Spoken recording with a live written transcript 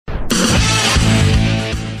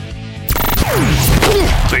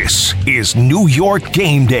This is New York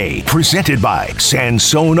Game Day, presented by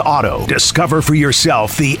Sansone Auto. Discover for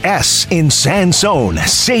yourself the S in Sansone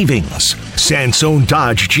savings. Sansone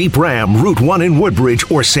Dodge Jeep Ram Route 1 in Woodbridge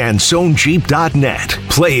or SansoneJeep.net.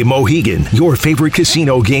 Play Mohegan. Your favorite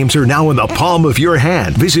casino games are now in the palm of your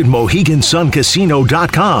hand. Visit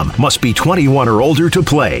MoheganSunCasino.com. Must be 21 or older to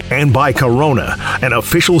play. And by Corona, an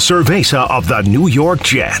official cerveza of the New York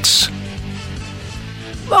Jets.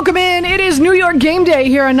 Welcome in. It is New York Game Day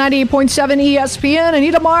here on 98.7 ESPN.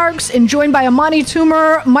 Anita Marks and joined by Amani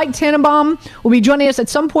Toomer. Mike Tannenbaum will be joining us at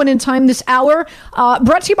some point in time this hour.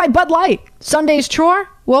 Brought to you by Bud Light. Sunday's chore?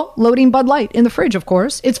 Well, loading Bud Light in the fridge, of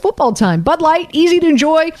course. It's football time. Bud Light, easy to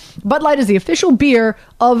enjoy. Bud Light is the official beer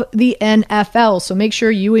of the NFL, so make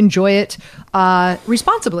sure you enjoy it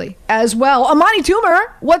responsibly as well. Amani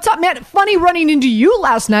Toomer, what's up, man? Funny running into you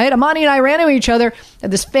last night. Amani and I ran into each other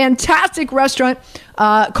at this fantastic restaurant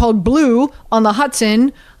called Blue on the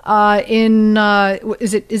Hudson. Is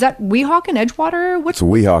that Weehawken, Edgewater? It's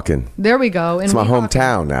Weehawken. There we go. It's my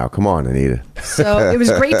hometown now. Come on, Anita. So it was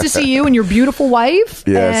great to see you and your beautiful wife.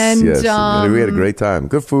 Yes. We had a great time.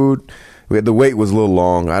 Good food. The wait was a little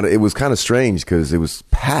long. It was kind of strange because it was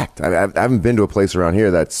packed. I haven't been to a place around here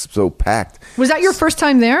that's so packed. Was that your first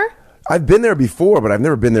time there? I've been there before, but I've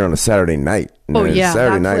never been there on a Saturday night.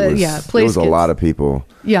 Saturday night was a lot of people.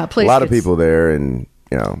 Yeah, a lot of people there, and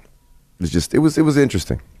it was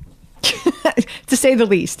interesting. To say the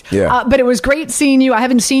least. Yeah. But it was great seeing you. I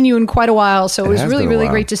haven't seen you in quite a while, so it was really, really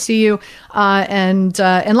great to see you. And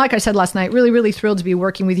like I said last night, really, really thrilled to be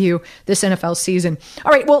working with you this NFL season.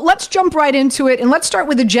 All right, well, let's jump right into it, and let's start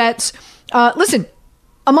with the Jets. Listen,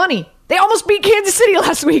 Amani, they almost beat Kansas City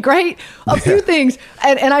last week, right? A few things.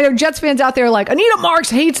 And I know Jets fans out there are like, Anita Marks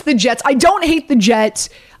hates the Jets. I don't hate the Jets.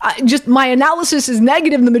 Just my analysis is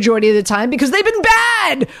negative the majority of the time because they've been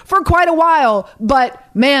bad for quite a while. But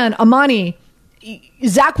man, Amani,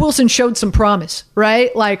 Zach Wilson showed some promise, right?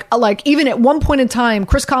 Like even at one point in time,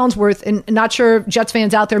 Chris Collinsworth, and not sure Jets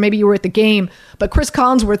fans out there, maybe you were at the game, but Chris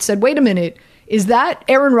Collinsworth said, wait a minute, is that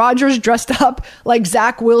Aaron Rodgers dressed up like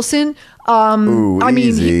Zach Wilson?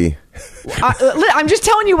 Easy. I'm just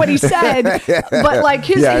telling you what he said, but like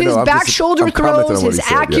his back shoulder throws, his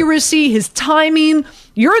accuracy, his timing.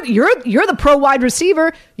 You're the pro wide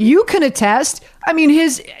receiver. You can attest. I mean,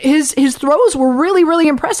 his throws were really, really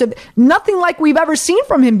impressive. Nothing like we've ever seen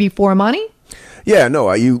from him before, Money. Yeah,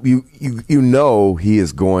 no, you know he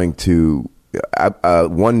is going to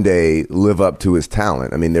one day live up to his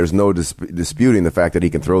talent. I mean, there's no disputing the fact that he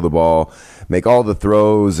can throw the ball, make all the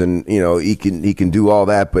throws, and he can do all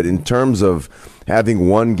that. But in terms of having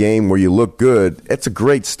one game where you look good, it's a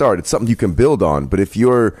great start. It's something you can build on. But if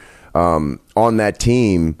you're on that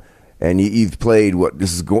team and you've played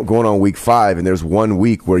this is going on week 5, and there's 1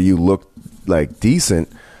 week where you look like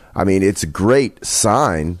decent, I mean, it's a great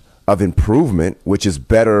sign of improvement, which is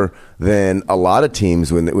better than a lot of teams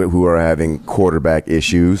who are having quarterback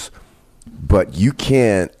issues. But you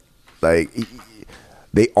can't, they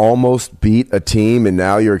almost beat a team, and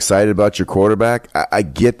now you're excited about your quarterback. I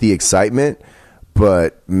get the excitement,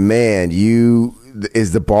 but man,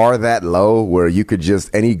 is the bar that low where you could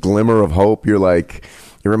just, any glimmer of hope, you're like,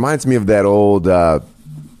 it reminds me of that old, that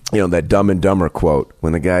Dumb and Dumber quote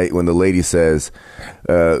when the lady says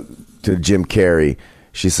to Jim Carrey,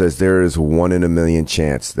 she says, there is 1 in a million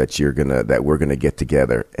chance that we're gonna get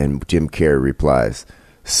together. And Jim Carrey replies,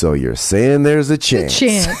 so you're saying there's a chance.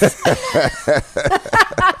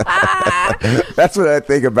 That's what I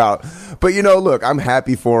think about. But, look, I'm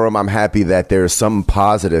happy for him. I'm happy that there's some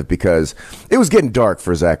positive because it was getting dark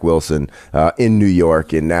for Zach Wilson in New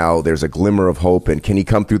York. And now there's a glimmer of hope. And can he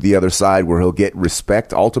come through the other side where he'll get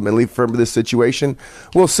respect ultimately from this situation?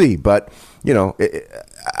 We'll see. But,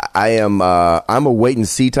 I'm a wait and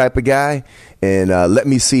see type of guy, and let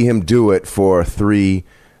me see him do it for 3,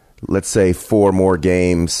 let's say 4 more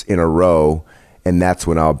games in a row, and that's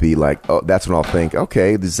when I'll be like, that's when I'll think,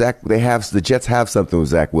 okay, the Jets have something with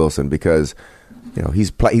Zach Wilson because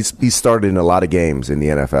he's started in a lot of games in the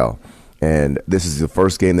NFL. And this is the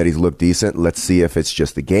first game that he's looked decent. Let's see if it's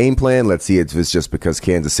just the game plan. Let's see if it's just because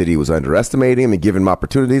Kansas City was underestimating him and giving him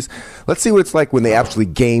opportunities. Let's see what it's like when they actually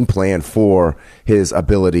game plan for his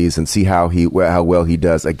abilities and see how well he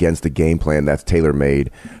does against the game plan that's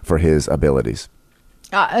tailor-made for his abilities.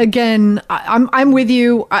 Again, I'm with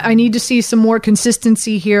you. I need to see some more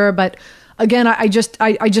consistency here, but again,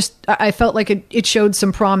 I felt like it showed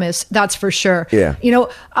some promise. That's for sure. Yeah.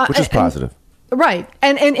 Which is positive. Right.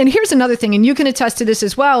 And here's another thing, and you can attest to this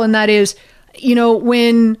as well, and that is,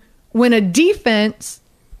 when a defense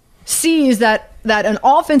sees that an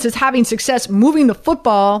offense is having success moving the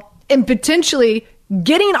football and potentially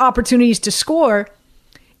getting opportunities to score,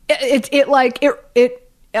 it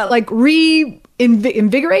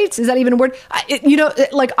reinvigorates. Is that even a word?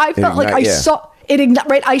 I felt like I saw it.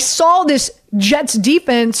 Right, I saw this Jets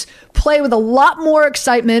defense play with a lot more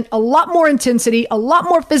excitement, a lot more intensity, a lot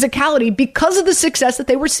more physicality because of the success that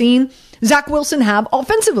they were seeing Zach Wilson have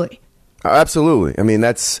offensively. Absolutely. I mean,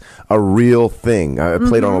 that's a real thing. I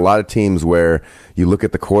played on a lot of teams where you look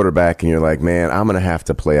at the quarterback and you're like, man, I'm going to have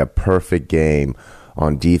to play a perfect game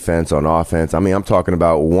on defense, on offense. I mean, I'm talking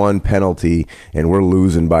about one penalty and we're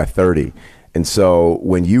losing by 30. And so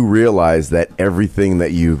when you realize that everything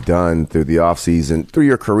that you've done through the offseason, through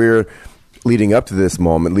your career leading up to this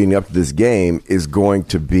moment, leading up to this game, is going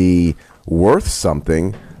to be worth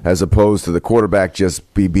something, as opposed to the quarterback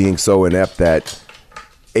just being so inept that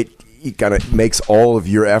it kind of makes all of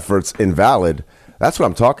your efforts invalid. That's what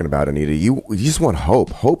I'm talking about, Anita. You just want hope.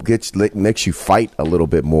 Hope makes you fight a little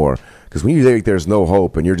bit more, because when you think there's no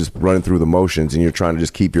hope and you're just running through the motions and you're trying to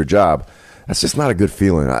just keep your job, that's just not a good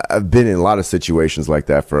feeling. I've been in a lot of situations like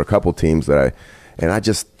that for a couple teams a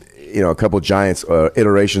couple Giants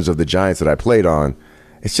iterations of the Giants that I played on.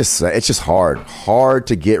 It's just hard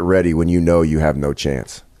to get ready when you know you have no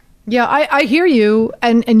chance. Yeah, I hear you,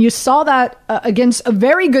 and you saw that against a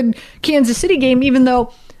very good Kansas City game, even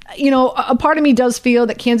though, a part of me does feel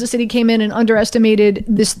that Kansas City came in and underestimated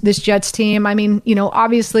this Jets team. I mean,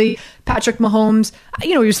 obviously Patrick Mahomes,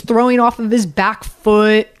 he was throwing off of his back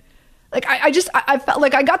foot. Like, I felt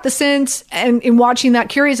like I got the sense, and in watching that,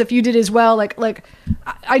 curious if you did as well,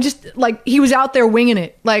 he was out there winging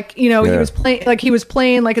it. He was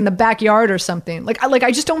playing like in the backyard or something.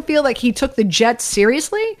 I just don't feel like he took the Jets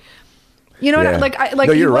seriously. No,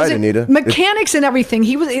 you're right, Anita. Mechanics and everything.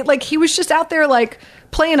 He was just out there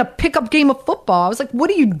playing a pickup game of football. I was like, what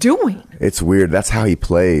are you doing? It's weird. That's how he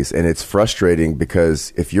plays. And it's frustrating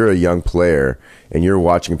because if you're a young player and you're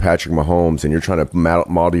watching Patrick Mahomes and you're trying to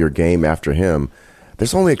model your game after him,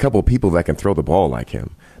 there's only a couple of people that can throw the ball like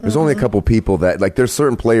him. There's only a couple of people that, there's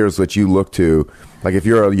certain players that you look to. Like, if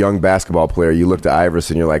you're a young basketball player, you look to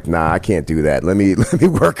Iverson, you're like, nah, I can't do that. Let me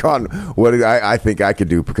work on what I think I could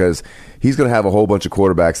do, because he's going to have a whole bunch of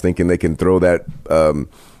quarterbacks thinking they can throw that,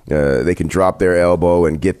 they can drop their elbow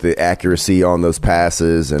and get the accuracy on those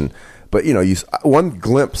passes. But one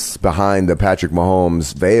glimpse behind the Patrick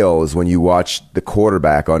Mahomes veil is when you watch The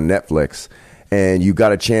Quarterback on Netflix, and you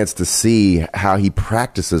got a chance to see how he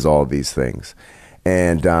practices all these things.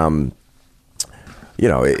 And,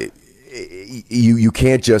 you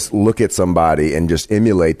can't just look at somebody and just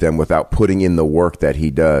emulate them without putting in the work that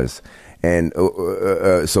he does. And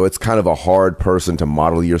so it's kind of a hard person to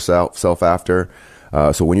model yourself after.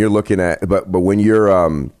 So when you're looking at, but when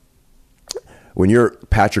you're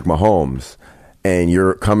Patrick Mahomes and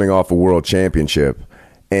you're coming off a world championship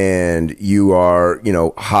and you are,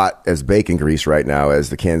 hot as bacon grease right now,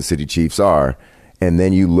 as the Kansas City Chiefs are, and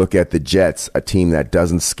then you look at the Jets, a team that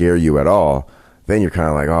doesn't scare you at all, then you're kind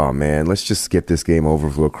of like, oh man, let's just get this game over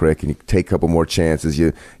real quick, and you take a couple more chances.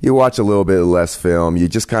 You watch a little bit less film. You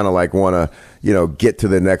just kind of want to, get to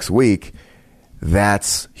the next week.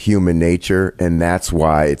 That's human nature, and that's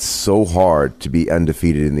why it's so hard to be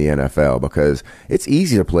undefeated in the NFL, because it's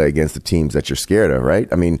easy to play against the teams that you're scared of, right?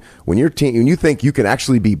 I mean, when you think you can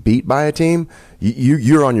actually be beat by a team,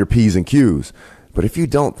 you're on your P's and Q's. But if you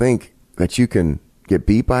don't think that you can get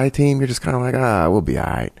beat by a team, you're just kind of like, we'll be all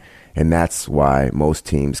right. And that's why most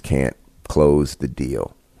teams can't close the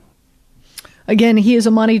deal. Again, he is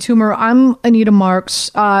Amani Toomer. I'm Anita Marks.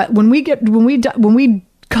 When we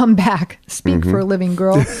come back, speak for a living,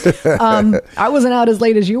 girl. I wasn't out as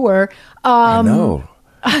late as you were. I know.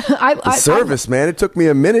 The service, man. It took me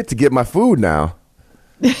a minute to get my food now.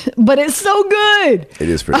 But it's so good. It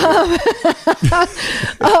is pretty good.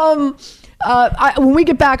 When we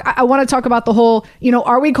get back, I want to talk about the whole,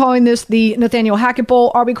 are we calling this the Nathaniel Hackett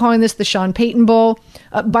Bowl? Are we calling this the Sean Payton Bowl?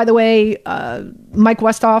 By the way, Mike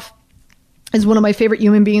Westhoff is one of my favorite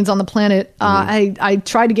human beings on the planet. I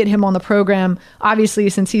tried to get him on the program. Obviously,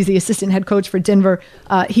 since he's the assistant head coach for Denver,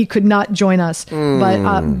 he could not join us.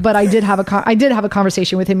 But I did have a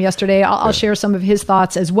conversation with him yesterday. I'll share some of his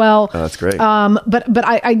thoughts as well. Oh, that's great. But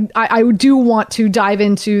I do want to dive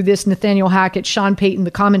into this Nathaniel Hackett, Sean Payton,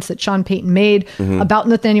 the comments that Sean Payton made about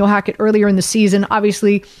Nathaniel Hackett earlier in the season.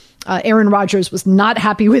 Obviously, Aaron Rodgers was not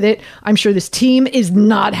happy with it. I'm sure this team is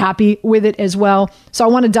not happy with it as well. So I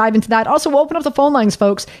want to dive into that. Also, we'll open up the phone lines,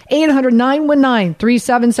 folks.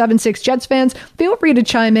 800-919-3776. Jets fans, feel free to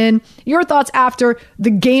chime in. Your thoughts after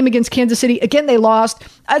the game against Kansas City. Again, they lost.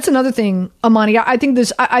 That's another thing, Amani. I think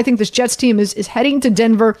this Jets team is heading to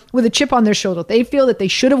Denver with a chip on their shoulder. They feel that they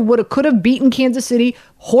should have, would have, could have beaten Kansas City.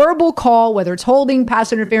 Horrible call, whether it's holding,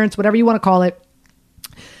 pass interference, whatever you want to call it,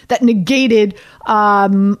 that negated,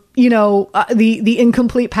 the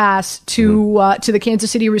incomplete pass to the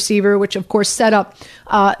Kansas City receiver, which of course set up,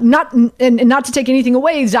 not to take anything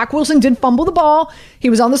away. Zach Wilson did fumble the ball. He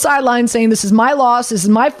was on the sideline saying, "This is my loss. This is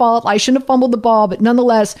my fault. I shouldn't have fumbled the ball." But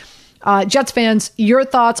nonetheless, Jets fans, your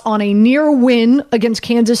thoughts on a near win against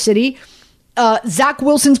Kansas City, Zach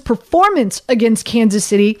Wilson's performance against Kansas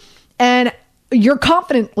City, and your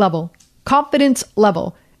confidence level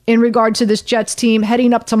in regard to this Jets team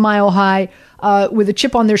heading up to Mile High with a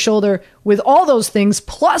chip on their shoulder, with all those things,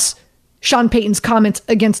 plus Sean Payton's comments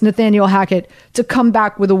against Nathaniel Hackett to come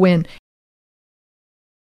back with a win.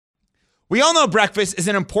 We all know breakfast is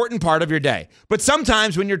an important part of your day, but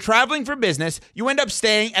sometimes when you're traveling for business, you end up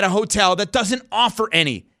staying at a hotel that doesn't offer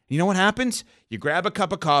any. You know what happens? You grab a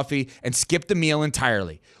cup of coffee and skip the meal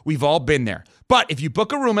entirely. We've all been there. But if you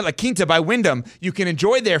book a room at La Quinta by Wyndham, you can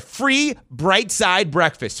enjoy their free Bright Side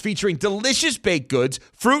breakfast featuring delicious baked goods,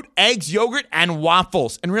 fruit, eggs, yogurt, and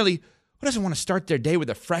waffles. And really, who doesn't want to start their day with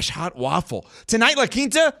a fresh hot waffle? Tonight, La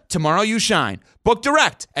Quinta, tomorrow you shine. Book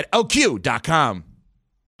direct at lq.com.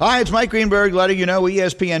 Hi, it's Mike Greenberg letting you know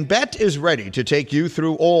ESPN Bet is ready to take you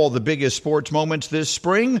through all the biggest sports moments this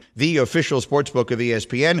spring. The official sportsbook of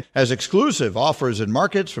ESPN has exclusive offers and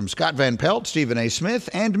markets from Scott Van Pelt, Stephen A. Smith,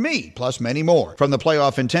 and me, plus many more. From the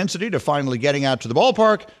playoff intensity to finally getting out to the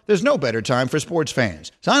ballpark, there's no better time for sports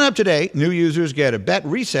fans. Sign up today. New users get a bet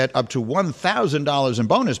reset up to $1,000 in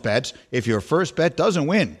bonus bets if your first bet doesn't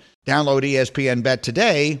win. Download ESPN Bet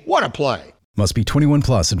today. What a play. Must be 21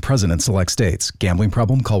 plus and present in select states. Gambling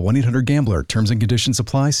problem? Call 1-800-GAMBLER. Terms and conditions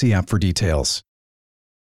apply. See app for details.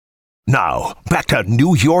 Now, back to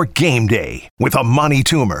New York Game Day with Amani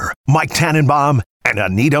Toomer, Mike Tannenbaum, and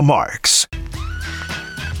Anita Marks.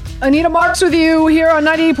 Anita Marks with you here on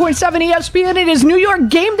 98.7 ESPN. It is New York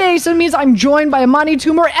Game Day, so it means I'm joined by Amani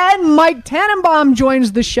Toomer, and Mike Tannenbaum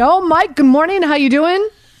joins the show. Mike, good morning. How you doing?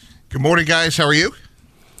 Good morning, guys. How are you?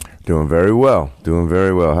 Doing very well.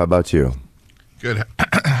 How about you? Good.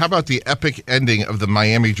 How about the epic ending of the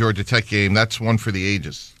Miami-Georgia Tech game? That's one for the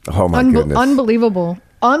ages. Oh, my goodness. Unbelievable,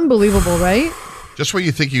 right? Just when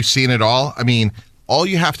you think you've seen it all, I mean, all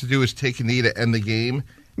you have to do is take a knee to end the game.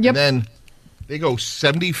 Yep. And then they go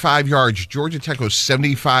 75 yards. Georgia Tech goes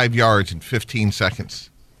 75 yards in 15 seconds.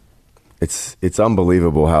 It's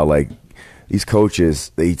unbelievable how, like, these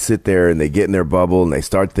coaches, they sit there and they get in their bubble and they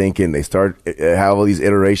start thinking, they start have all these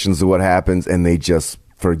iterations of what happens, and they just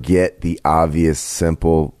forget the obvious,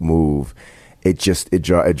 simple move. It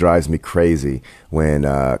drives me crazy when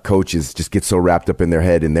coaches just get so wrapped up in their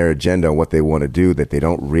head and their agenda and what they want to do that they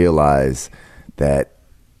don't realize that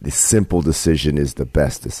the simple decision is the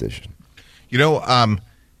best decision. You know,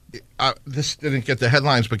 this didn't get the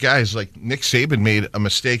headlines, but guys, like Nick Saban made a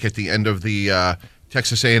mistake at the end of the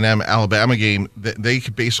Texas A&M Alabama game. They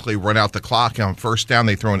could basically run out the clock on first down.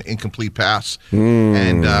 They throw an incomplete pass,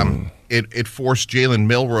 and it forced Jalen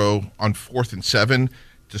Milroe on 4th and 7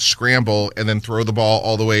 to scramble and then throw the ball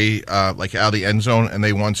all the way like out of the end zone, and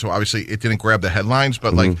they won. So obviously it didn't grab the headlines,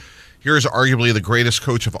 but like here's arguably the greatest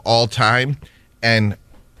coach of all time, and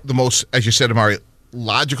the most, as you said, Amari,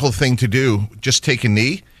 logical thing to do, just take a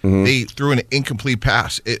knee. They threw an incomplete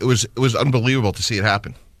pass. It was unbelievable to see it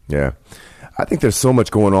happen. Yeah. I think there's so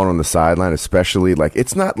much going on the sideline, especially like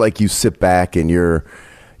it's not like you sit back and you're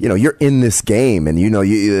in this game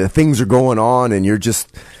and things are going on and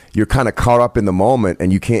you're kind of caught up in the moment,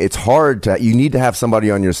 and you need to have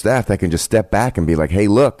somebody on your staff that can just step back and be like, hey,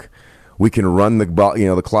 look, we can run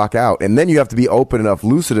the clock out. And then you have to be open enough,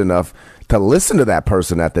 lucid enough to listen to that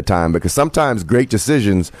person at the time, because sometimes great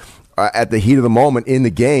decisions at the heat of the moment in the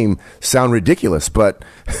game sound ridiculous, but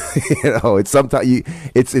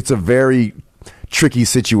it's a very tricky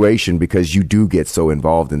situation because you do get so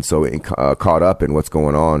involved and so caught up in what's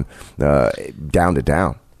going on down to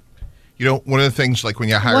down. You know, one of the things, like when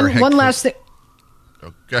you hire a head one coach, last thing.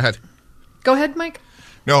 Oh, go ahead. Go ahead, Mike.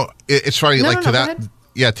 No, it's funny.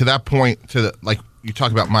 To that point, like you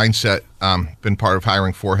talk about mindset, been part of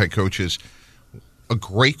hiring 4 head coaches. A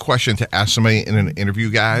great question to ask somebody in an interview,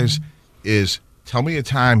 guys, is tell me a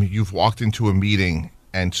time you've walked into a meeting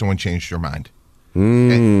and someone changed your mind.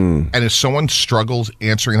 And if someone struggles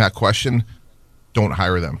answering that question, don't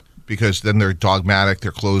hire them, because then they're dogmatic,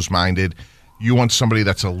 they're closed-minded. You want somebody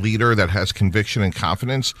that's a leader that has conviction and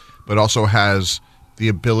confidence, but also has the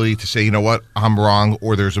ability to say, you know what, I'm wrong,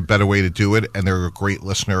 or there's a better way to do it, and they're a great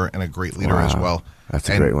listener and a great leader as well. That's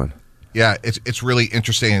a great one. Yeah, it's really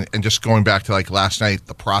interesting, and just going back to like last night,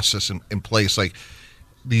 the process in place, like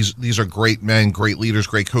these are great men, great leaders,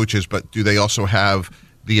 great coaches, but do they also have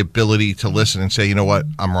the ability to listen and say, you know what,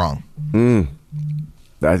 I'm wrong?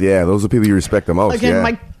 Those are people you respect the most.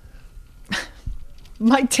 Again,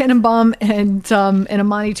 Mike Tannenbaum and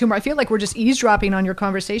Amani Toomer. I feel like we're just eavesdropping on your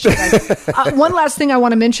conversation, guys. One last thing I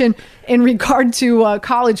want to mention in regard to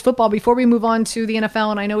college football before we move on to the NFL,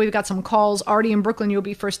 and I know we've got some calls. Artie in Brooklyn, you'll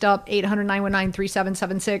be first up,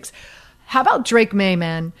 800-919-3776. How about Drake May,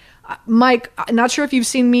 man? Mike, I'm not sure if you've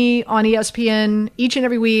seen me on ESPN. Each and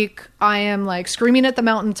every week, I am like screaming at the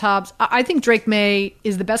mountaintops. I think Drake May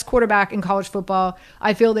is the best quarterback in college football.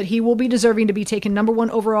 I feel that he will be deserving to be taken number 1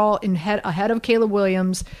 overall ahead of Caleb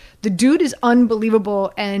Williams. The dude is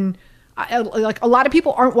unbelievable, and like a lot of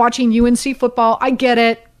people aren't watching UNC football. I get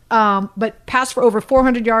it, but passed for over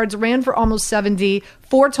 400 yards, ran for almost 70,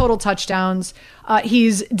 4 total touchdowns.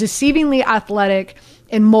 He's deceivingly athletic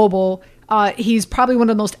and mobile. He's probably one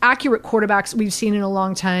of the most accurate quarterbacks we've seen in a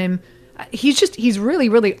long time. He's really,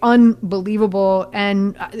 really unbelievable.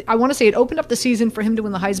 And I want to say it opened up the season for him to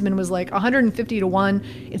win the Heisman was like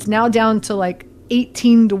 150-1. It's now down to like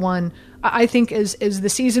 18-1. I think as the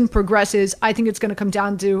season progresses, I think it's going to come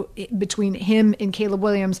down to between him and Caleb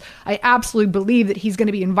Williams. I absolutely believe that he's going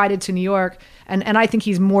to be invited to New York, and I think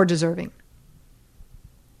he's more deserving.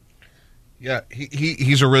 Yeah,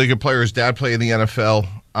 he's a really good player. His dad played in the NFL.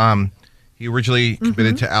 He originally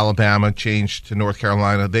committed to Alabama, changed to North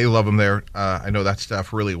Carolina. They love him there. I know that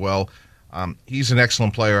staff really well. He's an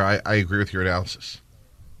excellent player. I agree with your analysis.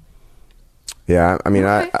 Yeah, I mean,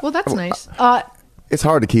 okay. Well, that's nice. It's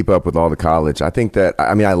hard to keep up with all the college. I think that,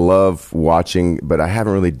 I mean, I love watching, but I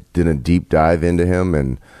haven't really done a deep dive into him.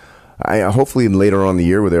 And hopefully later on in the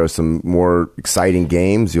year where there are some more exciting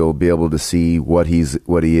games, you'll be able to see what he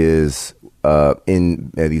is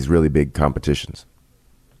in these really big competitions.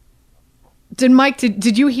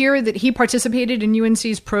 Did you hear that he participated in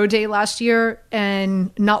UNC's Pro Day last year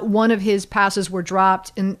and not one of his passes were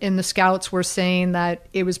dropped, and the scouts were saying that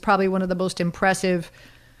it was probably one of the most impressive,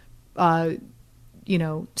 scout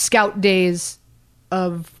days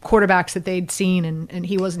of quarterbacks that they'd seen, and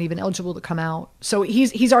he wasn't even eligible to come out. So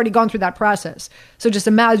he's already gone through that process. So just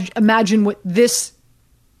imagine what this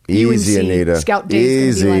Easy, UNC Anita. scout day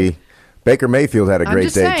is going to be like. Baker Mayfield had a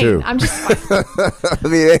great day too. I'm just. I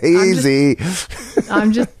mean, easy.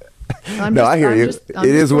 No, I hear you. It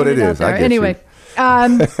is what it is. I get anyway,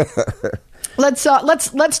 let's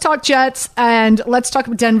talk Jets and let's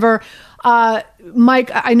talk Denver.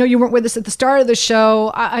 Mike, I know you weren't with us at the start of the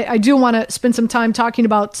show. I do want to spend some time talking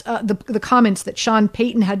about the comments that Sean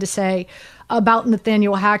Payton had to say about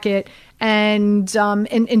Nathaniel Hackett and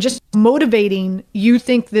just motivating you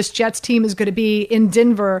think this Jets team is going to be in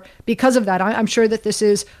Denver because of that. I'm sure that this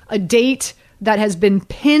is a date that has been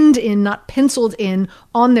pinned in, not penciled in,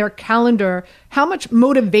 on their calendar. How much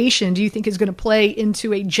motivation do you think is going to play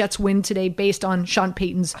into a Jets win today based on Sean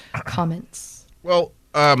Payton's comments? Well,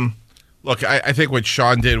 look, I think what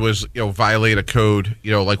Sean did was, violate a code.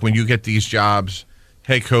 Like when you get these jobs,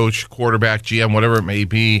 head coach, quarterback, GM, whatever it may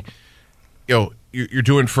be, you're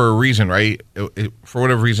doing for a reason, right? For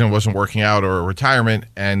whatever reason, it wasn't working out or a retirement,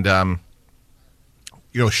 and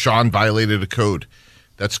Sean violated a code.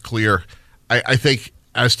 That's clear. I think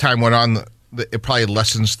as time went on, it probably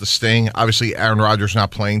lessens the sting. Obviously, Aaron Rodgers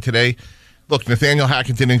not playing today. Look, Nathaniel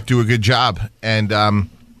Hackett didn't do a good job, and do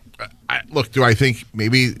I think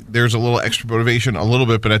maybe there's a little extra motivation? A little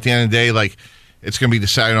bit, but at the end of the day, it's going to be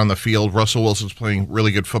decided on the field. Russell Wilson's playing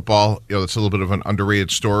really good football. That's a little bit of an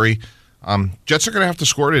underrated story. Jets are going to have to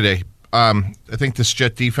score today. I think this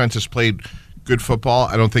Jet defense has played good football.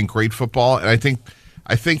 I don't think great football, and I think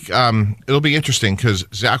it'll be interesting because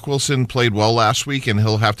Zach Wilson played well last week, and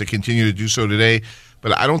he'll have to continue to do so today.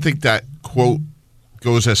 But I don't think that quote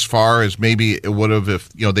goes as far as maybe it would have if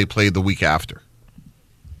they played the week after.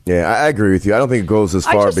 Yeah, I agree with you. I don't think it goes as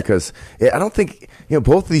far because I don't think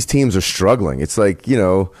both of these teams are struggling. It's like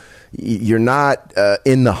you're not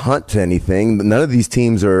in the hunt to anything. None of these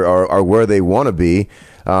teams are where they want to be.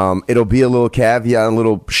 It'll be a little caveat, a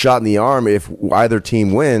little shot in the arm if either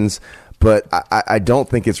team wins. But I don't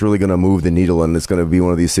think it's really going to move the needle, and it's going to be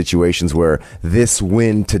one of these situations where this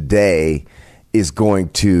win today is going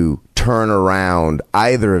to turn around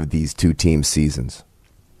either of these two teams' seasons.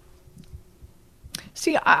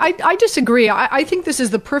 See, I disagree. I think this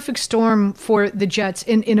is the perfect storm for the Jets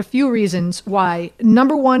in a few reasons why.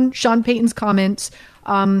 Number one, Sean Payton's comments.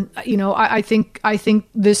 I think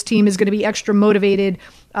this team is going to be extra motivated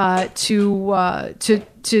to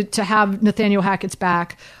have Nathaniel Hackett's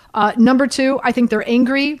back. Number two, I think they're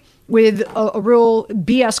angry with a real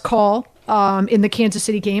BS call in the Kansas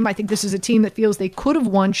City game. I think this is a team that feels they could have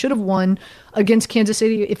won, should have won against Kansas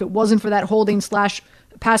City if it wasn't for that holding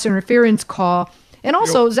 / pass interference call. And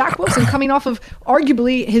also, Zach Wilson coming off of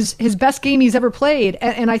arguably his best game he's ever played.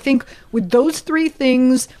 And I think with those three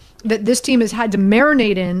things that this team has had to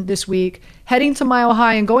marinate in this week, heading to Mile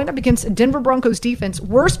High and going up against a Denver Broncos defense,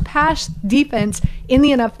 worst pass defense in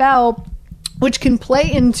the NFL, which can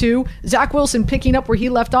play into Zach Wilson picking up where he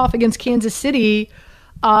left off against Kansas City.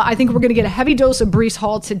 I think we're going to get a heavy dose of Breece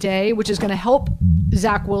Hall today, which is going to help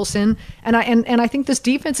Zach Wilson, and I think this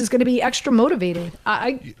defense is going to be extra motivated.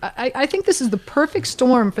 I think this is the perfect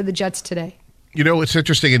storm for the Jets today. You know, it's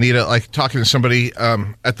interesting, Anita. Like talking to somebody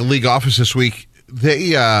at the league office this week,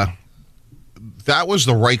 that was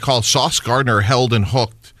the right call. Sauce Gardner held and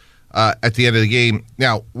hooked at the end of the game.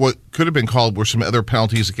 Now, what could have been called were some other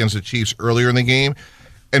penalties against the Chiefs earlier in the game,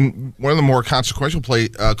 and one of the more consequential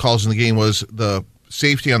calls in the game was the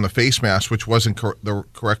safety on the face mask, which wasn't the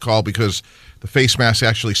correct call because the face mask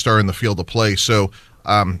actually started in the field of play. So,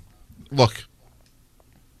 look,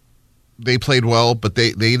 they played well, but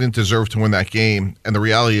they didn't deserve to win that game. And the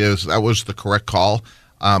reality is that was the correct call.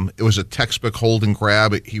 It was a textbook hold and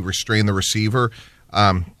grab. He restrained the receiver.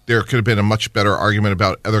 There could have been a much better argument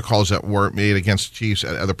about other calls that weren't made against the Chiefs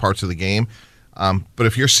at other parts of the game. But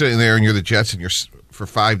if you're sitting there and you're the Jets and you're for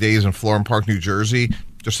 5 days in Florham Park, New Jersey,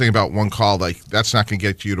 just think about one call. Like, that's not going to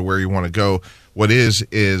get you to where you want to go. What is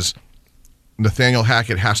Nathaniel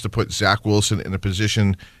Hackett has to put Zach Wilson in a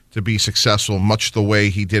position to be successful, much the way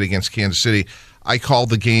he did against Kansas City. I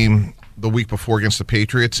called the game the week before against the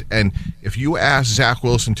Patriots, and if you ask Zach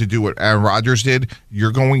Wilson to do what Aaron Rodgers did,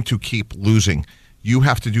 you're going to keep losing. You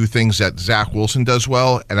have to do things that Zach Wilson does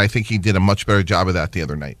well, and I think he did a much better job of that the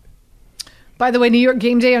other night. By the way, New York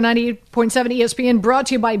Game Day on 98.7 ESPN, brought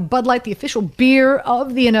to you by Bud Light, the official beer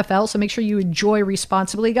of the NFL. So make sure you enjoy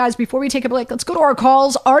responsibly. Guys, before we take a break, let's go to our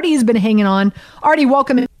calls. Artie's been hanging on. Artie,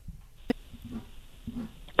 welcome in.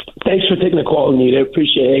 Thanks for taking the call, Anita.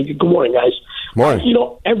 Appreciate it. Good morning, guys.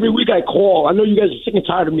 Morning. Every week I call. I know you guys are sick and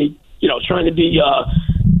tired of me, trying to be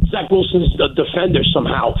Zach Wilson's defender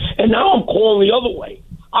somehow. And now I'm calling the other way.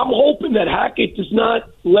 I'm hoping that Hackett does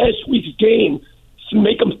not, last week's game,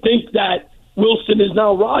 make him think that Wilson is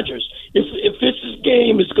now Rodgers. If this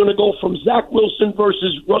game is going to go from Zach Wilson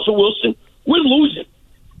versus Russell Wilson, we're losing.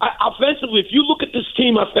 Offensively, if you look at this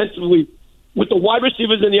team offensively, with the wide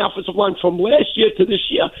receivers and the offensive line from last year to this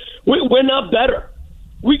year, we're not better.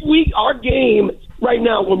 Our game right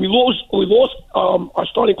now, when we lost our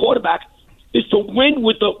starting quarterback, is to win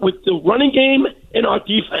with the running game and our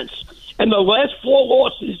defense. And the last 4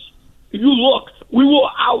 losses, if you look, we were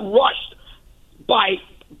outrushed by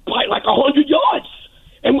like 100 yards.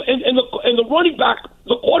 And the running back,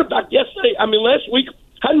 the quarterback last week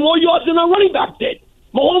had more yards than our running back did.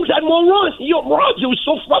 Mahomes had more runs. It was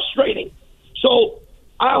so frustrating. So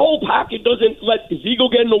I hope Hackett doesn't let his ego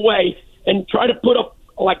get in the way and try to put up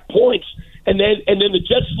like points. And then the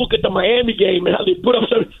Jets look at the Miami game and how they put up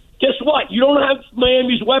some. Guess what? You don't have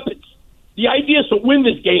Miami's weapons. The idea is to win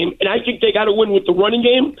this game, and I think they got to win with the running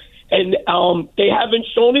game. And they haven't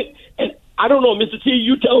shown it. And I don't know, Mr. T,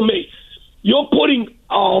 you tell me. You're putting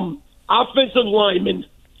offensive linemen,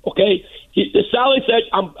 okay? The Sally said,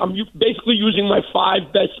 I'm basically using my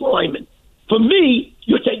 5 best linemen. For me,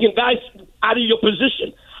 you're taking guys out of your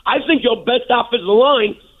position. I think your best offensive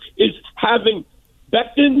line is having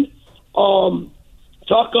Becton,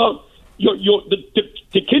 Tucker,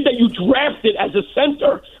 the kid that you drafted as a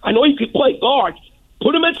center. I know you could play guard.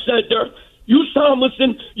 Put him at center. Use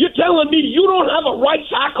Tomlinson. You're telling me you don't have a right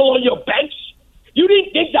tackle on your bench? You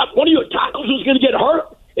didn't think that one of your tackles was going to get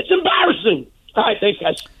hurt? It's embarrassing. All right, thanks,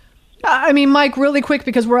 guys. Mike, really quick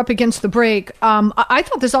because we're up against the break. I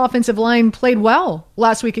thought this offensive line played well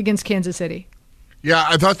last week against Kansas City. Yeah,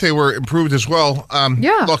 I thought they were improved as well.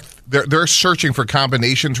 Look, they're searching for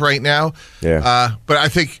combinations right now. Yeah. But I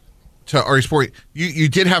think, to Ari's point, you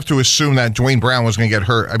did have to assume that Dwayne Brown was going to get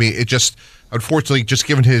hurt. I mean, it just, unfortunately, just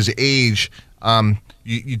given his age,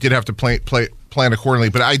 you did have to plan accordingly.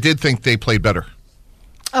 But I did think they played better.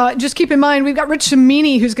 Just keep in mind, we've got Rich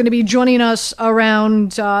Cimini, who's going to be joining us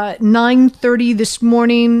around 9:30 this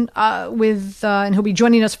morning, and he'll be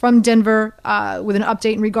joining us from Denver with an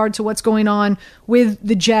update in regard to what's going on with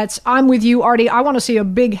the Jets. I'm with you, Artie. I want to see a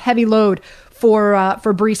big, heavy load for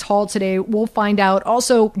Breece Hall today. We'll find out.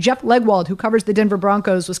 Also, Jeff Legwald, who covers the Denver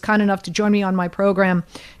Broncos, was kind enough to join me on my program.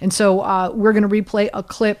 And so we're going to replay a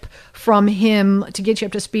clip from him to get you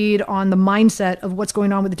up to speed on the mindset of what's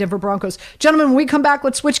going on with the Denver Broncos. Gentlemen, when we come back,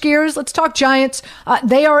 let's switch gears. Let's talk Giants.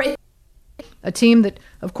 They are a team that,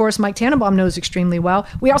 of course, Mike Tannenbaum knows extremely well.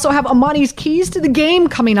 We also have Amani's keys to the game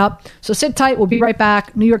coming up. So sit tight. We'll be right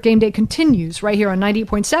back. New York Game Day continues right here on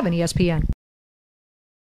 98.7 ESPN.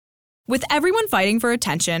 With everyone fighting for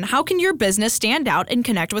attention, how can your business stand out and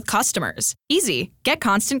connect with customers? Easy. Get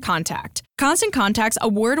Constant Contact. Constant Contact's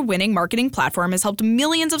award-winning marketing platform has helped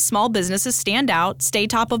millions of small businesses stand out, stay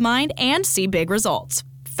top of mind, and see big results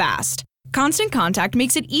fast. Constant Contact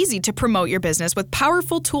makes it easy to promote your business with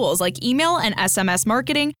powerful tools like email and SMS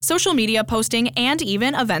marketing, social media posting, and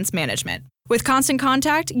even events management. With Constant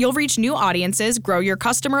Contact, you'll reach new audiences, grow your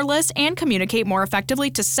customer list, and communicate more effectively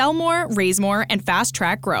to sell more, raise more, and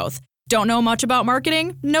fast-track growth. Don't know much about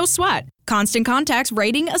marketing? No sweat. Constant Contact's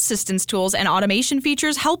writing assistance tools and automation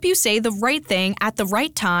features help you say the right thing at the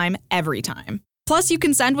right time, every time. Plus, you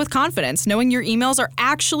can send with confidence, knowing your emails are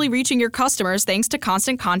actually reaching your customers thanks to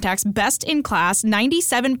Constant Contact's best-in-class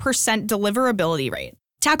 97% deliverability rate.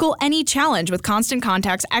 Tackle any challenge with Constant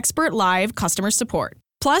Contact's expert live customer support.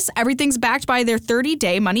 Plus, everything's backed by their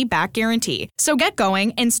 30-day money-back guarantee. So get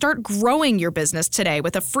going and start growing your business today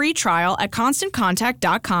with a free trial at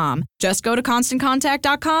ConstantContact.com. Just go to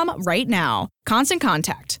ConstantContact.com right now. Constant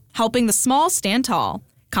Contact, helping the small stand tall.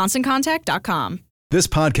 ConstantContact.com. This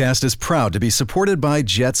podcast is proud to be supported by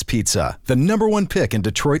Jets Pizza, the #1 pick in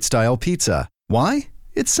Detroit-style pizza. Why?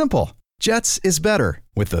 It's simple. Jets is better.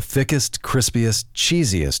 With the thickest, crispiest,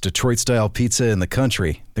 cheesiest Detroit-style pizza in the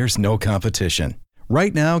country, there's no competition.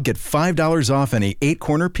 Right now, get $5 off any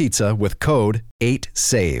 8-corner pizza with code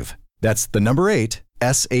 8SAVE. That's the number 8,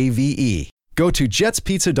 S-A-V-E. Go to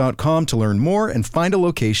jetspizza.com to learn more and find a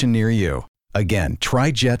location near you. Again,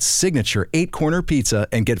 try Jet's signature 8-corner pizza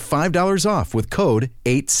and get $5 off with code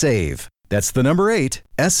 8SAVE. That's the number 8,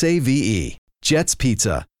 S-A-V-E. Jet's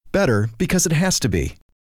Pizza. Better because it has to be.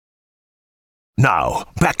 Now,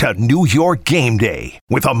 back to New York Game Day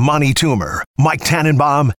with Amani Toomer, Mike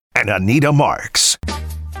Tannenbaum, and Anita Marks.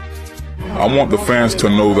 I want the fans to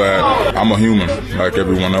know that I'm a human like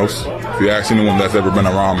everyone else. If you ask anyone that's ever been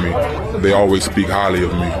around me, they always speak highly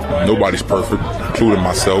of me. Nobody's perfect, including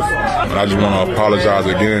myself. And I just want to apologize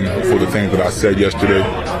again for the things that I said yesterday.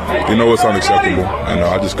 You know it's unacceptable, and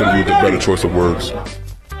I just couldn't use a better choice of words.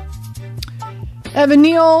 Evan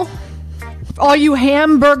Neal, all you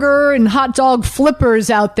hamburger and hot dog flippers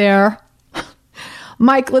out there.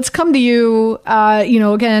 Mike, let's come to you.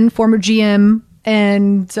 Again, former GM.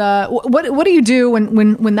 And what do you do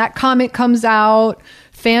when that comment comes out,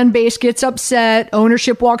 fan base gets upset,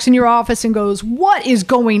 ownership walks in your office and goes, what is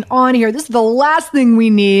going on here? This is the last thing we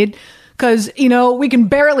need because, we can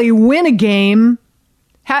barely win a game.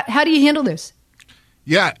 How do you handle this?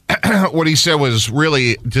 Yeah, what he said was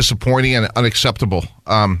really disappointing and unacceptable.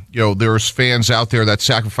 There's fans out there that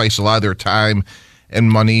sacrifice a lot of their time and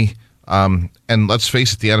money. And let's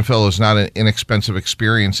face it, the NFL is not an inexpensive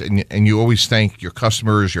experience, and you always thank your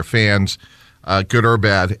customers, your fans, good or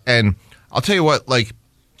bad. And I'll tell you what,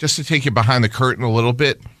 just to take you behind the curtain a little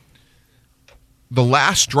bit, the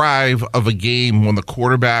last drive of a game when the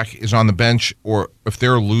quarterback is on the bench or if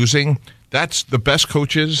they're losing, that's the best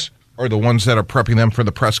coaches are the ones that are prepping them for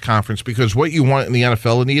the press conference, because what you want in the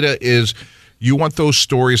NFL, Anita, is you want those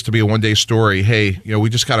stories to be a one-day story. Hey, we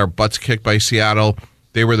just got our butts kicked by Seattle.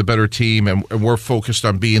 They were the better team, and we're focused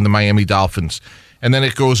on being the Miami Dolphins. And then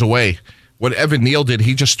it goes away. What Evan Neal did,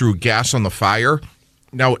 he just threw gas on the fire.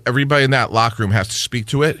 Now everybody in that locker room has to speak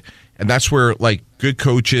to it, and that's where, good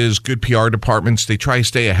coaches, good PR departments, they try to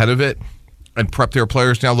stay ahead of it and prep their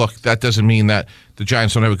players. Now, look, that doesn't mean that the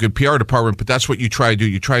Giants don't have a good PR department, but that's what you try to do.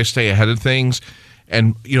 You try to stay ahead of things,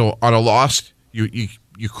 and, on a loss, you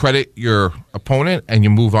credit your opponent and you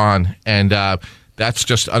move on, and that's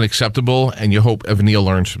just unacceptable, and you hope Evan Neal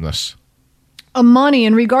learns from this. Amani,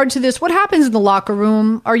 in regard to this, what happens in the locker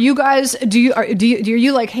room? Are you guys, are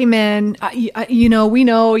you like, hey man, we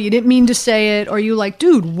know you didn't mean to say it? Or are you like,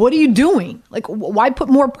 dude, what are you doing? Why put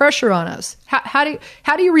more pressure on us? How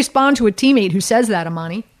do you respond to a teammate who says that,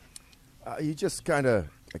 Amani? You just kind of,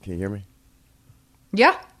 can you hear me?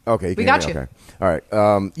 Yeah. Okay. We got you. Okay. All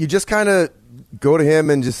right. You just kind of go to him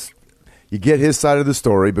and you get his side of the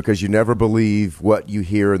story because you never believe what you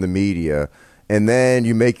hear in the media. And then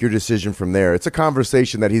you make your decision from there. It's a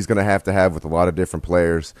conversation that he's going to have with a lot of different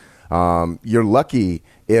players. You're lucky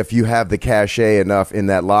if you have the cachet enough in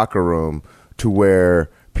that locker room to where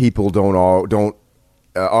people don't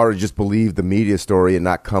just believe the media story and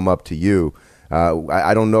not come up to you.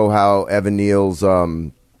 I don't know how Evan Neal's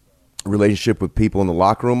relationship with people in the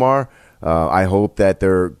locker room are. I hope that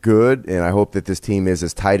they're good, and I hope that this team is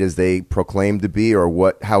as tight as they proclaim to be,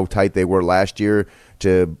 or how tight they were last year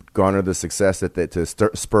to garner the success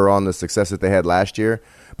to spur on the success that they had last year.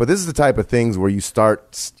 But this is the type of things where you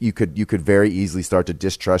could very easily start to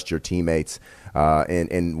distrust your teammates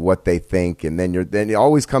and what they think, and then it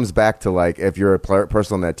always comes back to, like, if you're a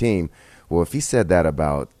person on that team. Well, if he said that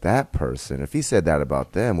about that person, if he said that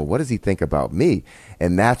about them, well, what does he think about me?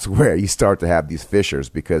 And that's where you start to have these fissures,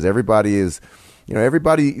 because everybody,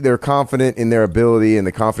 they're confident in their ability and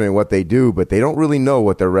they're confident in what they do, but they don't really know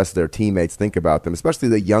what the rest of their teammates think about them, especially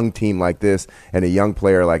the young team like this and a young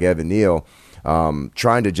player like Evan Neal,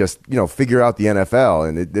 trying to just, figure out the NFL.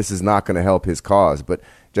 And this is not going to help his cause. But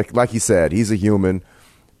like you said, he's a human.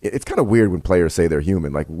 It's kind of weird when players say they're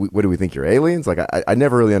human. Like, what do we think, you're aliens? Like, I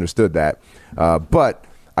never really understood that. But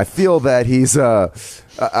I feel that he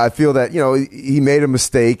made a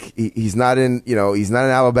mistake. He's not in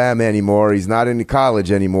Alabama anymore. He's not in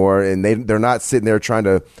college anymore. And they're not sitting there trying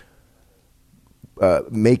to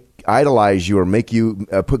idolize you or make you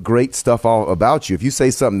put great stuff all about you. If you say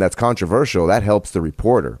something that's controversial, that helps the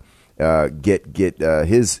reporter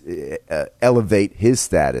elevate his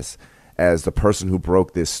status as the person who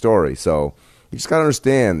broke this story. So you just got to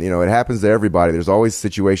understand, it happens to everybody. There's always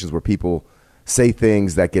situations where people say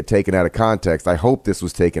things that get taken out of context. I hope this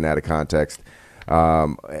was taken out of context.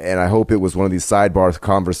 And I hope it was one of these sidebar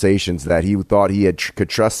conversations that he thought he could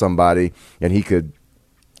trust somebody and he could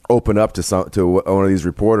open up to one of these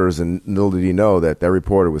reporters, and little did he know that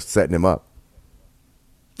reporter was setting him up.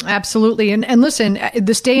 Absolutely. And listen,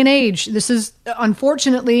 this day and age, this is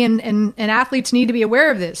unfortunately, and athletes need to be aware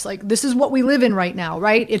of this. Like, this is what we live in right now,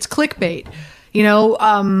 right? It's clickbait.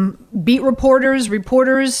 Beat reporters,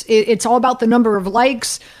 it's all about the number of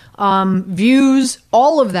likes, views,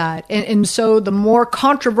 all of that. And so the more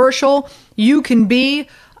controversial you can be,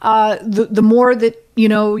 the more that,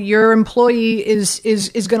 your employee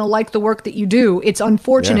is going to like the work that you do. It's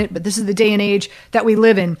unfortunate, but this is the day and age that we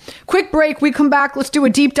live in. Quick break. We come back. Let's do a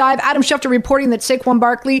deep dive. Adam Schefter reporting that Saquon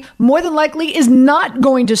Barkley more than likely is not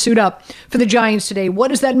going to suit up for the Giants today. What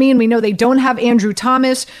does that mean? We know they don't have Andrew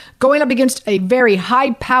Thomas going up against a very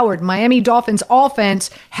high-powered Miami Dolphins offense.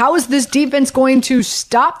 How is this defense going to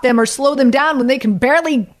stop them or slow them down when they can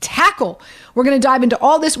barely tackle? We're going to dive into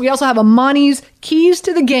all this. We also have Amani's keys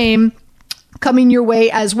to the game coming your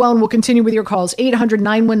way as well, and we'll continue with your calls.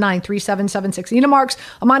 800-919-3776. Nina Marks,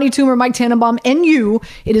 Amani Toomer, Mike Tannenbaum, and you.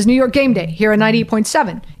 It is New York Game Day here at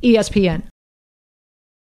 98.7 ESPN.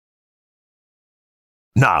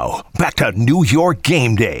 Now, back to New York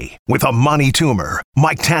Game Day with Amani Toomer,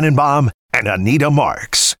 Mike Tannenbaum, and Anita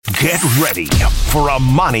Marks. Get ready for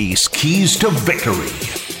Amani's Keys to Victory.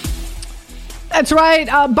 That's right.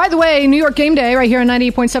 By the way, New York Game Day right here on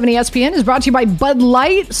 98.7 ESPN is brought to you by Bud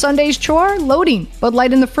Light. Sunday's chore, loading Bud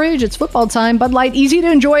Light in the fridge. It's football time. Bud Light, easy to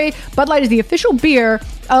enjoy. Bud Light is the official beer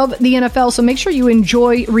of the NFL, so make sure you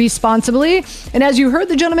enjoy responsibly. And as you heard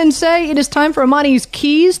the gentleman say, it is time for Amani's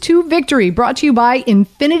Keys to Victory, brought to you by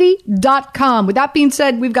Infinity.com. With that being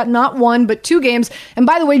said, we've got not one, but two games. And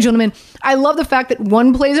by the way, gentlemen, I love the fact that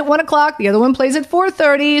one plays at 1 o'clock, the other one plays at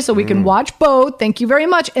 4:30, so we can watch both. Thank you very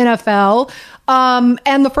much, NFL.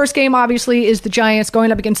 And the first game, obviously, is the Giants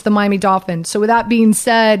going up against the Miami Dolphins. So with that being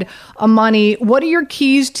said, Amani, what are your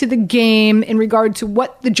keys to the game in regard to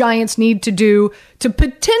what the Giants need to do to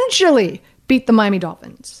potentially beat the Miami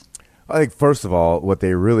Dolphins? I think, first of all, what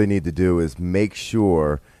they really need to do is make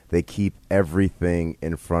sure they keep everything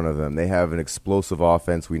in front of them. They have an explosive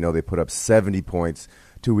offense. We know they put up 70 points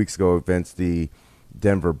 2 weeks ago against the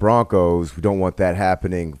Denver Broncos. We don't want that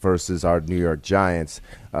happening versus our New York Giants.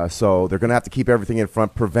 So they're going to have to keep everything in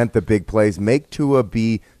front, prevent the big plays, make Tua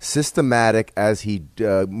be systematic as he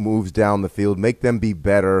moves down the field, make them be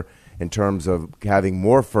better in terms of having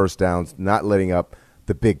more first downs, not letting up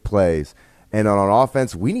the big plays. And on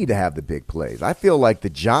offense, we need to have the big plays. I feel like the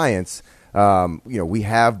Giants, we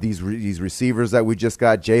have these receivers that we just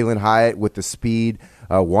got, Jalen Hyatt with the speed,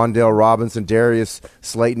 Wan'Dale Robinson, Darius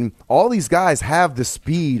Slayton. All these guys have the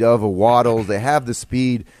speed of a Waddle. They have the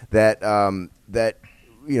speed that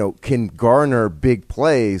can garner big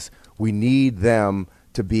plays. We need them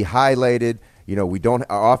to be highlighted.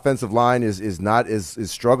 Our offensive line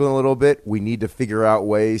is struggling a little bit. We need to figure out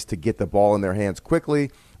ways to get the ball in their hands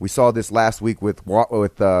quickly. We saw this last week with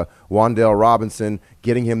Wan'Dale Robinson,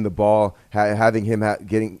 getting him the ball, having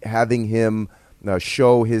him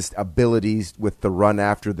show his abilities with the run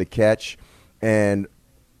after the catch. And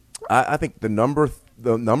I think the number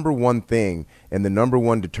the number one thing and the number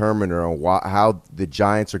one determiner on how the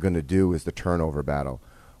Giants are going to do is the turnover battle.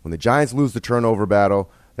 When the Giants lose the turnover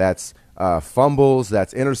battle, that's fumbles,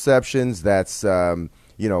 that's interceptions, that's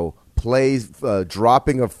plays,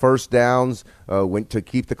 dropping of first downs to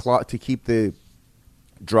keep the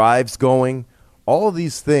drives going. All of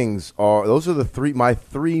these things those are my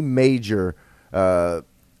three major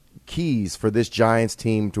keys for this Giants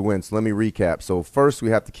team to win. So let me recap. So first, we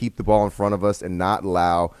have to keep the ball in front of us and not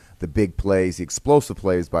allow the big plays, the explosive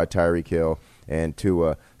plays by Tyreek Hill and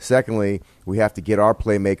Tua. Secondly, we have to get our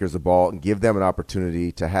playmakers the ball and give them an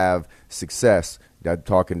opportunity to have success. I'm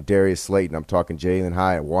talking Darius Slayton. I'm talking Jalen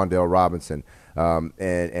Hyatt, Wan'Dale Robinson, and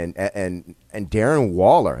Darren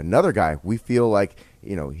Waller, another guy. We feel like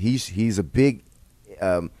he's a big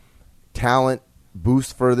talent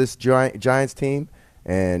boost for this Giants team,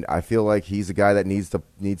 and I feel like he's a guy that needs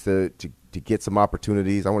to get some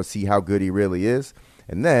opportunities. I want to see how good he really is,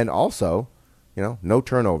 and then also, no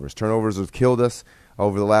turnovers. Turnovers have killed us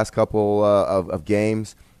over the last couple of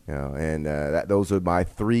games, and those are my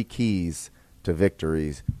three keys to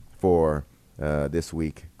victories for this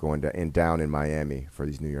week going down in Miami for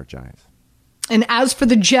these New York Giants. And as for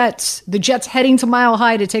the Jets heading to Mile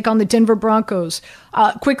High to take on the Denver Broncos.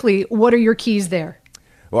 Quickly, what are your keys there?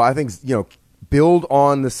 Well, I think, build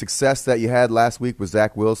on the success that you had last week with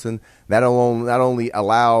Zach Wilson. That'll not only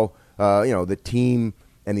allow, the team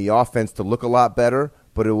and the offense to look a lot better,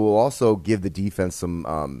 but it will also give the defense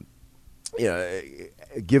some,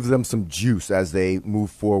 give them some juice as they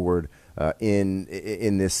move forward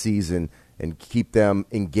in this season and keep them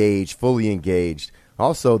fully engaged.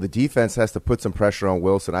 Also, the defense has to put some pressure on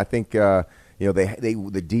Wilson. I think the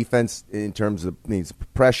defense in terms of needs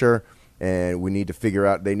pressure, and they need to figure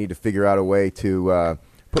out a way to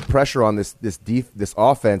put pressure on this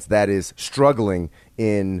offense that is struggling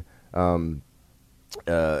in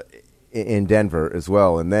Denver as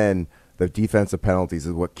well. And then the defensive penalties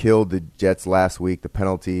is what killed the Jets last week. The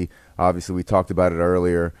penalty, obviously, we talked about it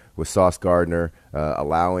earlier with Sauce Gardner,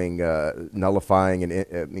 nullifying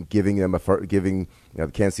and giving the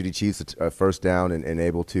Kansas City Chiefs a first down and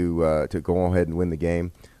able to go ahead and win the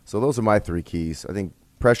game. So those are my three keys. I think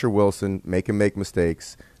pressure Wilson, make him make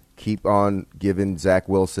mistakes, keep on giving Zach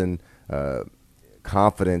Wilson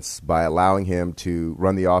confidence by allowing him to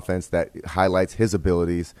run the offense that highlights his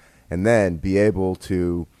abilities, and then be able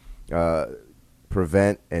to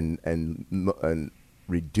prevent and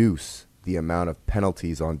reduce the amount of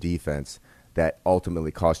penalties on defense that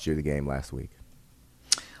ultimately cost you the game last week.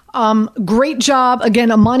 Great job.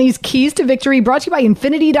 Again, Amani's Keys to Victory brought to you by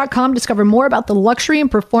Infinity.com. Discover more about the luxury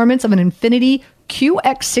and performance of an Infinity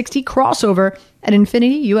QX60 crossover at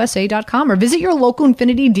InfinityUSA.com or visit your local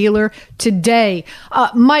Infinity dealer today.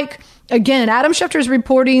 Mike, again, Adam Schefter is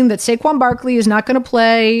reporting that Saquon Barkley is not going to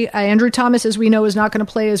play. Andrew Thomas, as we know, is not going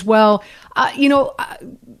to play as well.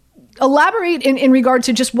 Elaborate in regard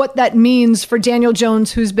to just what that means for Daniel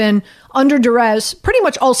Jones, who's been under duress pretty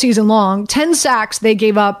much all season long. 10 sacks they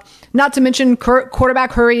gave up, not to mention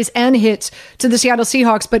quarterback hurries and hits to the Seattle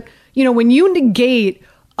Seahawks. But, when you negate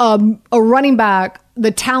a running back, the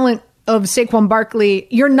talent of Saquon Barkley,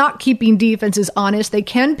 you're not keeping defenses honest. They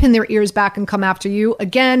can pin their ears back and come after you.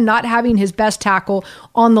 Again, not having his best tackle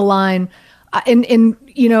on the line. And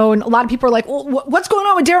a lot of people are like, well, what's going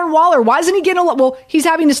on with Darren Waller? Why isn't he getting a lot? Well, he's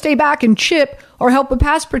having to stay back and chip or help with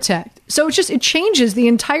pass protect. So it changes the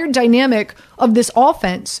entire dynamic of this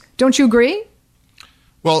offense. Don't you agree?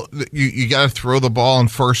 Well, you got to throw the ball on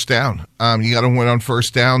first down. You got to win on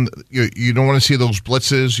first down. You don't want to see those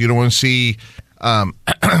blitzes. You don't want to see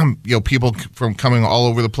people from coming all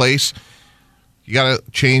over the place. You got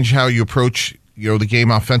to change how you approach the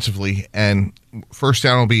game offensively, and first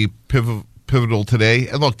down will be pivotal today.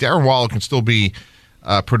 And look, Darren Waller can still be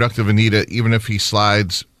productive and need it, even if he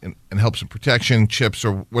slides and helps in protection, chips,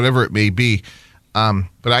 or whatever it may be.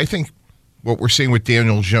 But I think what we're seeing with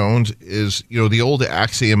Daniel Jones is, the old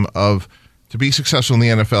axiom of to be successful in the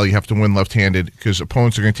NFL, you have to win left-handed because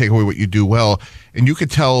opponents are going to take away what you do well. And you could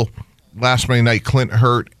tell last Monday night, Clint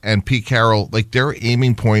Hurt and Pete Carroll, like their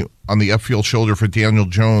aiming point on the upfield shoulder for Daniel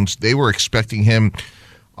Jones, they were expecting him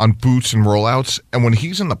on boots and rollouts. And when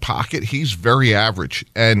he's in the pocket, he's very average.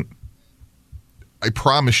 And I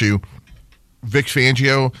promise you, Vic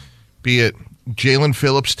Fangio, be it Jalen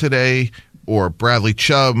Phillips today or Bradley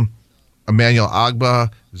Chubb, Emmanuel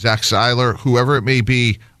Ogbah, Zach Seiler, whoever it may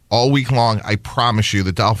be, all week long, I promise you,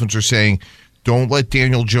 the Dolphins are saying, don't let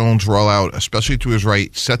Daniel Jones roll out, especially to his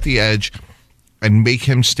right, set the edge, and make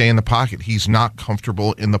him stay in the pocket. He's not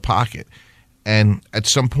comfortable in the pocket. And at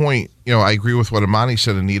some point, I agree with what Amani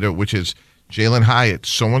said, Anita, which is Jalen Hyatt,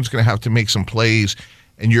 someone's going to have to make some plays,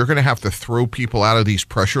 and you're going to have to throw people out of these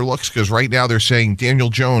pressure looks, because right now they're saying, Daniel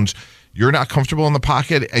Jones, you're not comfortable in the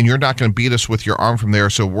pocket, and you're not going to beat us with your arm from there,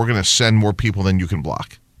 so we're going to send more people than you can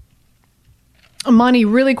block. Monty,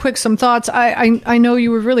 really quick, some thoughts. I know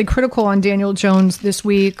you were really critical on Daniel Jones this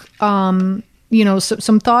week. Some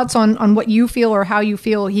thoughts on what you feel or how you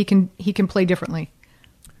feel he can play differently.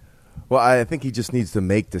 Well, I think he just needs to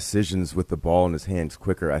make decisions with the ball in his hands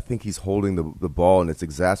quicker. I think he's holding the ball, and it's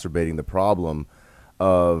exacerbating the problem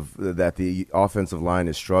of that the offensive line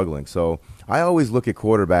is struggling. So I always look at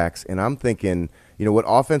quarterbacks, and I'm thinking, what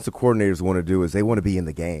offensive coordinators want to do is they want to be in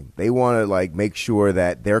the game. They want to make sure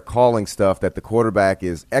that they're calling stuff that the quarterback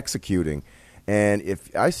is executing. And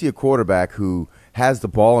if I see a quarterback who has the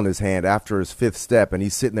ball in his hand after his fifth step and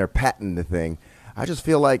he's sitting there patting the thing, I just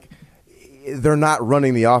feel like they're not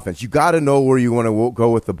running the offense. You got to know where you want to go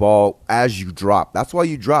with the ball as you drop. That's why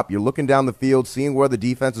you drop. You're looking down the field, seeing where the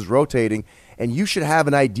defense is rotating, and you should have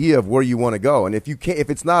an idea of where you want to go. And if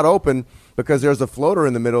it's not open because there's a floater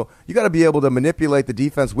in the middle, you got to be able to manipulate the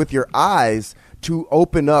defense with your eyes to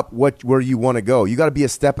open up where you want to go. You got to be a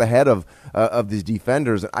step ahead of these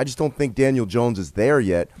defenders. I just don't think Daniel Jones is there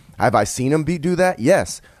yet. Have I seen him do that?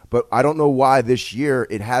 Yes, but I don't know why this year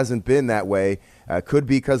it hasn't been that way. Could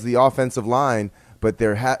be because of the offensive line, but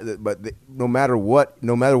no matter what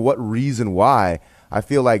reason why, I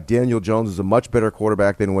feel like Daniel Jones is a much better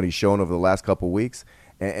quarterback than what he's shown over the last couple of weeks,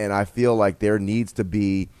 and I feel like there needs to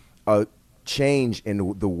be a change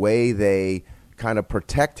in the way they kind of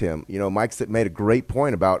protect him. Mike made a great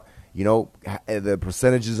point about the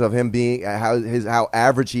percentages of him being how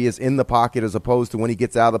average he is in the pocket as opposed to when he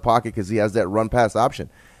gets out of the pocket, because he has that run pass option.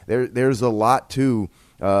 There's a lot to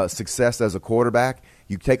success as a quarterback.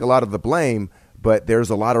 You take a lot of the blame, but there's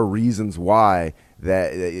a lot of reasons why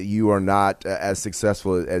that you are not as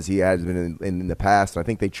successful as he has been in the past. And I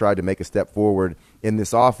think they tried to make a step forward in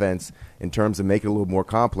this offense in terms of making it a little more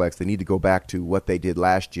complex. They need to go back to what they did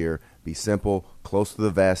last year, be simple, close to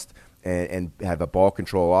the vest, and have a ball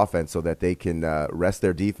control offense so that they can rest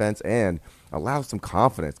their defense and allow some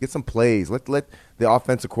confidence, get some plays. Let the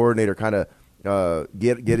offensive coordinator kind of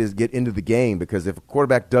get into the game, because if a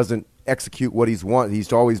quarterback doesn't execute what he's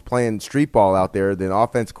always playing street ball out there, then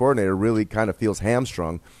offense coordinator really kind of feels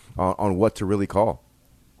hamstrung on what to really call.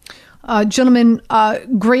 Gentlemen,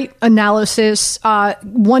 great analysis.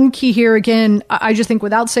 One key here, again, I just think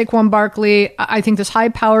without Saquon Barkley, I think this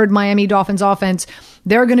high-powered Miami Dolphins offense,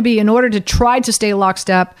 they're going to be, in order to try to stay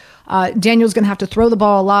lockstep, Daniel's going to have to throw the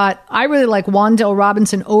ball a lot. I really like Wan'Dale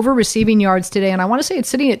Robinson over receiving yards today, and I want to say it's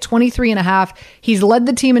sitting at 23.5. He's led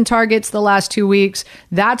the team in targets the last 2 weeks.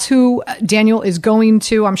 That's who Daniel is going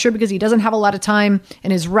to, I'm sure, because he doesn't have a lot of time,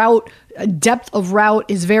 and his depth of route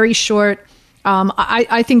is very short.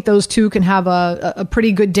 I think those two can have a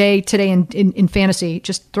pretty good day today in fantasy.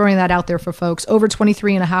 Just throwing that out there for folks. Over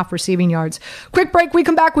 23.5 receiving yards. Quick break. We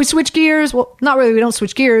come back. We switch gears. Well, not really. We don't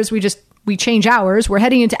switch gears. We change hours. We're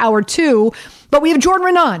heading into hour 2, but we have Jordan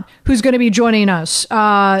Renan, who's going to be joining us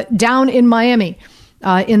down in Miami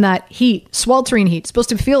in that heat, sweltering heat. It's supposed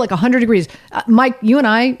to feel like 100 degrees. Mike, you and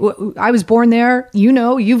I was born there.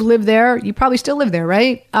 You've lived there. You probably still live there,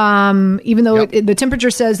 right? Even though the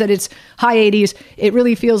temperature says that it's high 80s, it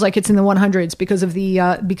really feels like it's in the 100s because of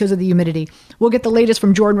the humidity. We'll get the latest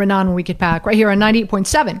from Jordan Renan when we get back, right here on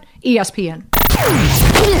 98.7 ESPN.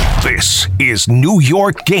 This is New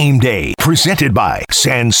York Game Day, presented by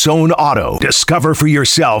Sansone Auto. Discover for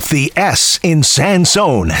yourself the S in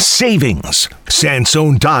Sansone savings.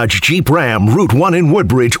 Sansone Dodge Jeep Ram Route 1 in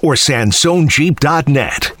Woodbridge or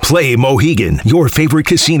SansoneJeep.net. Play Mohegan. Your favorite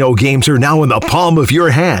casino games are now in the palm of your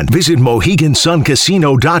hand. Visit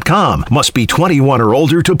MoheganSunCasino.com. Must be 21 or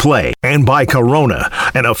older to play. And by Corona,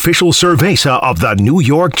 an official cerveza of the New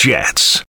York Jets.